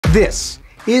This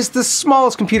is the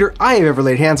smallest computer I have ever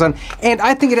laid hands on, and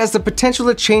I think it has the potential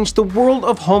to change the world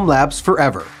of home labs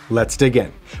forever. Let's dig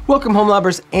in. Welcome home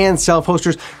labbers and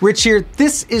self-hosters, Rich here.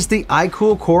 This is the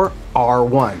iKOOLCORE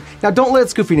R1. Now don't let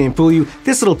its goofy name fool you.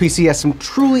 This little PC has some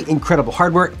truly incredible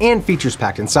hardware and features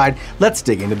packed inside. Let's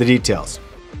dig into the details.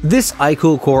 This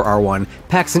iKOOLCORE R1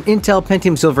 packs an Intel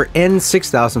Pentium Silver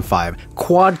N6005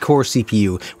 quad-core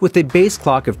CPU with a base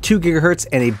clock of 2 GHz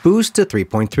and a boost to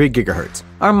 3.3 GHz.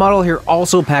 Our model here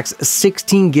also packs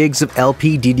 16 gigs of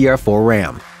LPDDR4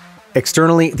 RAM.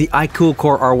 Externally, the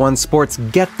iKOOLCORE R1 sports,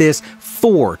 get this,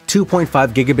 4 2.5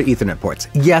 gigabit Ethernet ports.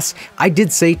 Yes, I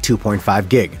did say 2.5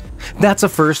 gig. That's a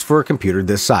first for a computer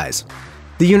this size.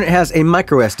 The unit has a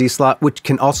microSD slot, which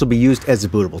can also be used as a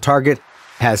bootable target,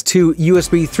 has 2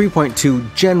 USB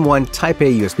 3.2 Gen 1 Type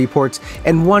A USB ports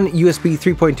and 1 USB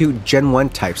 3.2 Gen 1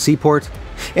 Type C port,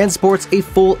 and sports a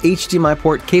full HDMI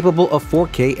port capable of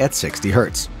 4K at 60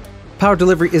 Hz. Power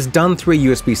delivery is done through a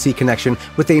USB-C connection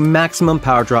with a maximum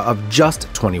power draw of just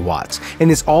 20 watts, and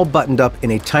is all buttoned up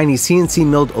in a tiny CNC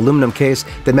milled aluminum case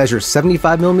that measures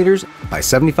 75mm by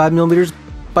 75mm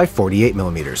by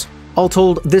 48mm. All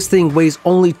told, this thing weighs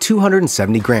only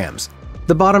 270 grams.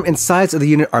 The bottom and sides of the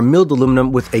unit are milled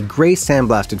aluminum with a gray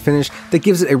sandblasted finish that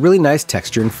gives it a really nice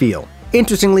texture and feel.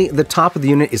 Interestingly, the top of the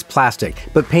unit is plastic,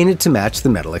 but painted to match the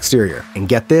metal exterior. And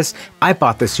get this, I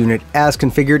bought this unit as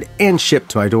configured and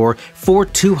shipped to my door for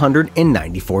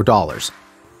 $294.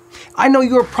 I know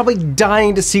you are probably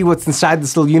dying to see what's inside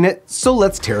this little unit, so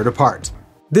let's tear it apart.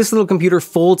 This little computer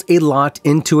folds a lot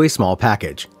into a small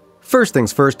package. First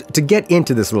things first, to get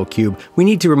into this little cube, we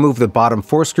need to remove the bottom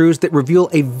 4 screws that reveal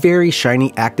a very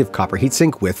shiny active copper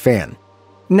heatsink with fan.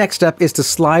 Next step is to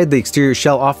slide the exterior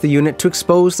shell off the unit to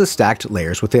expose the stacked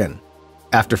layers within.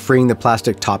 After freeing the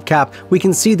plastic top cap, we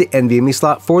can see the NVMe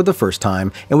slot for the first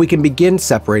time, and we can begin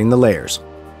separating the layers.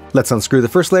 Let's unscrew the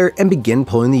first layer and begin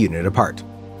pulling the unit apart.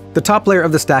 The top layer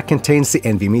of the stack contains the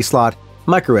NVMe slot,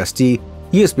 microSD,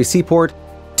 USB-C port,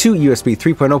 2 USB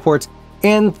 3.0 ports,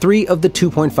 and 3 of the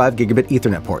 2.5 gigabit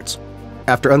Ethernet ports.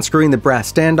 After unscrewing the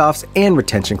brass standoffs and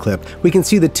retention clip, we can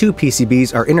see the 2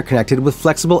 PCBs are interconnected with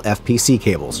flexible FPC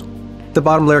cables. The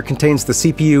bottom layer contains the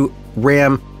CPU,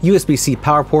 RAM, USB-C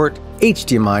power port,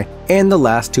 HDMI, and the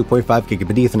last 2.5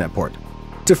 gigabit Ethernet port.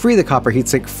 To free the copper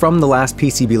heatsink from the last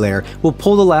PCB layer, we'll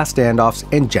pull the last standoffs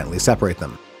and gently separate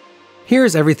them.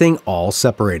 Here's everything all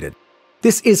separated.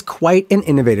 This is quite an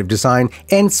innovative design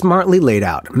and smartly laid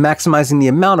out, maximizing the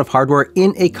amount of hardware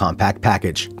in a compact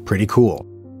package. Pretty cool.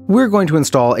 We're going to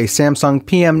install a Samsung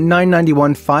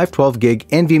PM991 512GB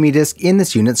NVMe disk in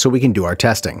this unit so we can do our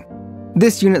testing.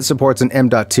 This unit supports an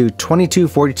M.2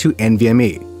 2242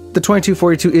 NVMe. The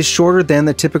 2242 is shorter than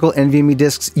the typical NVMe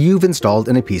disks you've installed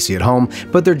in a PC at home,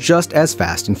 but they're just as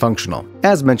fast and functional.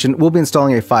 As mentioned, we'll be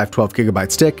installing a 512GB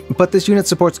stick, but this unit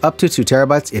supports up to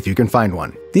 2TB if you can find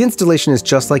one. The installation is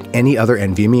just like any other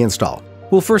NVMe install.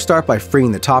 We'll first start by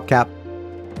freeing the top cap,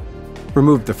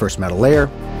 remove the first metal layer,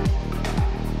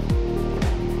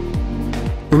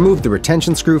 remove the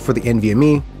retention screw for the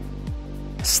NVMe,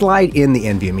 slide in the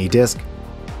NVMe disk,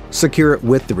 secure it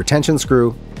with the retention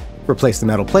screw, replace the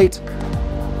metal plate,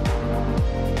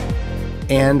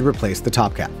 and replace the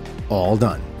top cap. All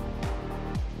done.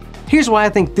 Here's why I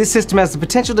think this system has the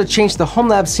potential to change the home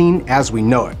lab scene as we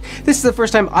know it. This is the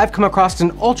first time I've come across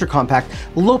an ultra-compact,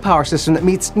 low-power system that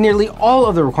meets nearly all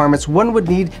of the requirements one would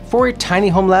need for a tiny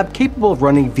home lab capable of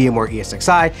running VMware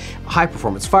ESXi, a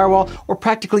high-performance firewall, or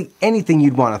practically anything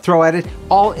you'd want to throw at it,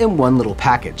 all in one little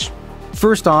package.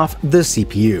 First off, the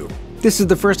CPU. This is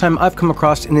the first time I've come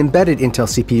across an embedded Intel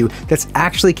CPU that's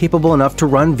actually capable enough to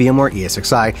run VMware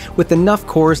ESXi with enough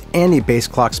cores and a base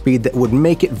clock speed that would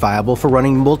make it viable for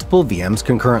running multiple VMs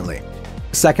concurrently.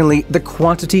 Secondly, the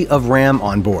quantity of RAM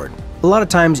on board. A lot of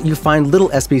times you find little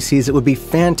SBCs that would be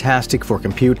fantastic for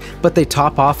compute, but they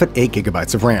top off at 8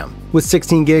 GB of RAM. With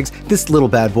 16 gigs, this little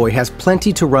bad boy has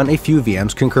plenty to run a few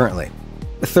VMs concurrently.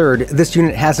 Third, this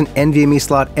unit has an NVMe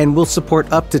slot and will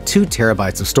support up to 2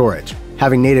 TB of storage.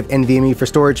 Having native NVMe for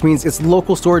storage means its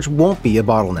local storage won't be a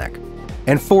bottleneck.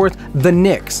 And fourth, the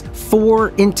NICs. 4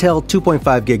 Intel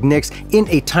 2.5 gig NICs in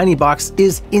a tiny box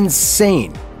is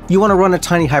insane. You want to run a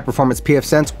tiny high-performance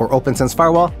pfSense or OpenSense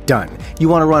firewall? Done. You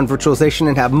want to run virtualization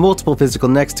and have multiple physical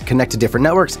NICs to connect to different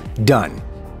networks? Done.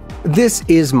 This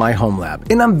is my home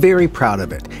lab, and I'm very proud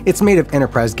of it. It's made of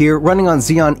enterprise gear running on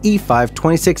Xeon E5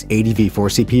 2680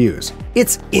 V4 CPUs.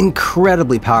 It's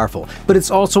incredibly powerful, but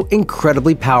it's also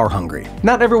incredibly power hungry.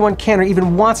 Not everyone can or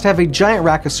even wants to have a giant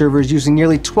rack of servers using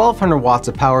nearly 1200 watts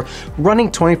of power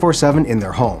running 24/7 in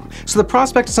their home. So the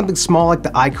prospect of something small like the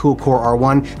iKOOLCORE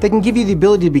R1 that can give you the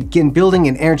ability to begin building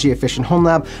an energy efficient home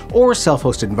lab or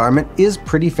self-hosted environment is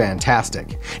pretty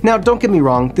fantastic. Now don't get me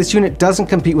wrong, this unit doesn't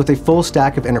compete with a full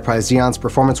stack of enterprise Xeons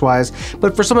performance-wise,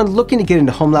 but for someone looking to get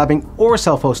into home labbing or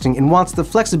self-hosting and wants the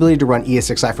flexibility to run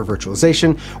ESXi for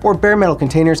virtualization or bare metal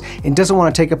containers and doesn't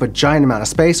want to take up a giant amount of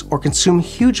space or consume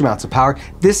huge amounts of power,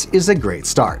 this is a great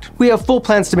start. We have full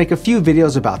plans to make a few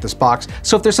videos about this box,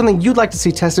 so if there's something you'd like to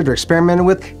see tested or experimented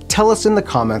with, tell us in the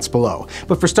comments below.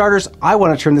 But for starters, I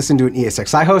want to turn this into an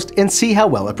ESXi host and see how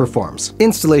well it performs.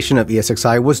 Installation of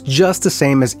ESXi was just the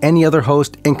same as any other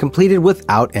host and completed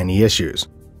without any issues.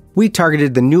 We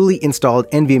targeted the newly installed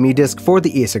NVMe disk for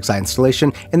the ESXi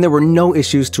installation and there were no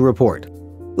issues to report.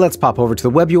 Let's pop over to the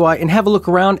web UI and have a look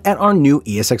around at our new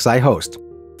ESXi host.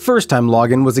 First time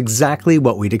login was exactly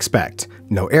what we'd expect.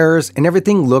 No errors and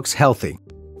everything looks healthy.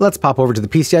 Let's pop over to the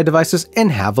PCI devices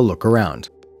and have a look around.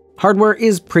 Hardware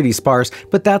is pretty sparse,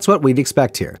 but that's what we'd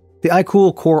expect here. The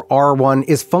iKOOLCORE R1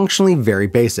 is functionally very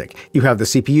basic. You have the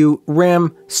CPU,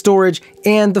 RAM, storage,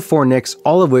 and the 4 NICs,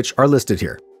 all of which are listed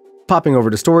here. Popping over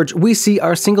to storage, we see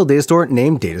our single data store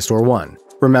named Data Store 1.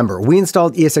 Remember, we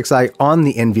installed ESXi on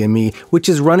the NVMe, which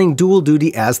is running dual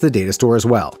duty as the data store as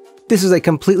well. This is a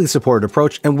completely supported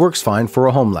approach and works fine for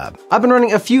a home lab. I've been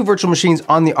running a few virtual machines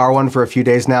on the R1 for a few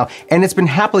days now, and it's been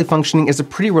happily functioning as a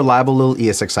pretty reliable little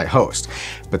ESXi host.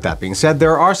 But that being said,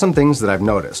 there are some things that I've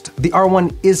noticed. The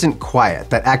R1 isn't quiet.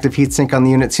 That active heatsink on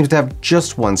the unit seems to have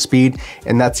just one speed,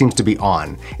 and that seems to be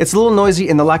on. It's a little noisy,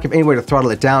 and the lack of any way to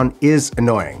throttle it down is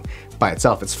annoying. By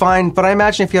itself, it's fine, but I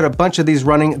imagine if you had a bunch of these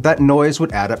running, that noise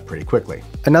would add up pretty quickly.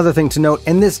 Another thing to note,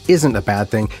 and this isn't a bad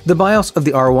thing, the BIOS of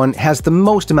the R1 has the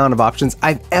most amount of options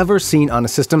I've ever seen on a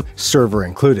system, server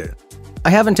included.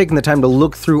 I haven't taken the time to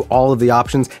look through all of the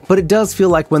options, but it does feel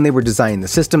like when they were designing the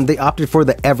system, they opted for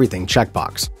the everything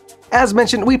checkbox. As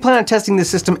mentioned, we plan on testing this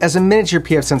system as a miniature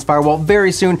pfSense firewall very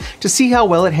soon to see how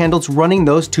well it handles running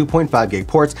those 2.5 gig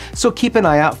ports, so keep an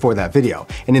eye out for that video.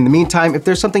 And in the meantime, if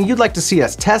there's something you'd like to see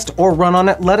us test or run on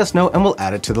it, let us know and we'll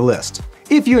add it to the list.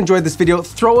 If you enjoyed this video,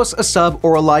 throw us a sub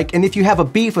or a like, and if you have a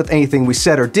beef with anything we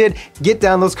said or did, get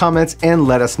down those comments and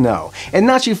let us know. And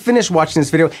now that you've finished watching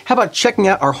this video, how about checking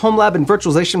out our home lab and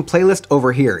virtualization playlist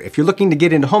over here? If you're looking to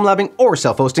get into home labbing or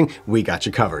self-hosting, we got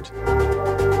you covered.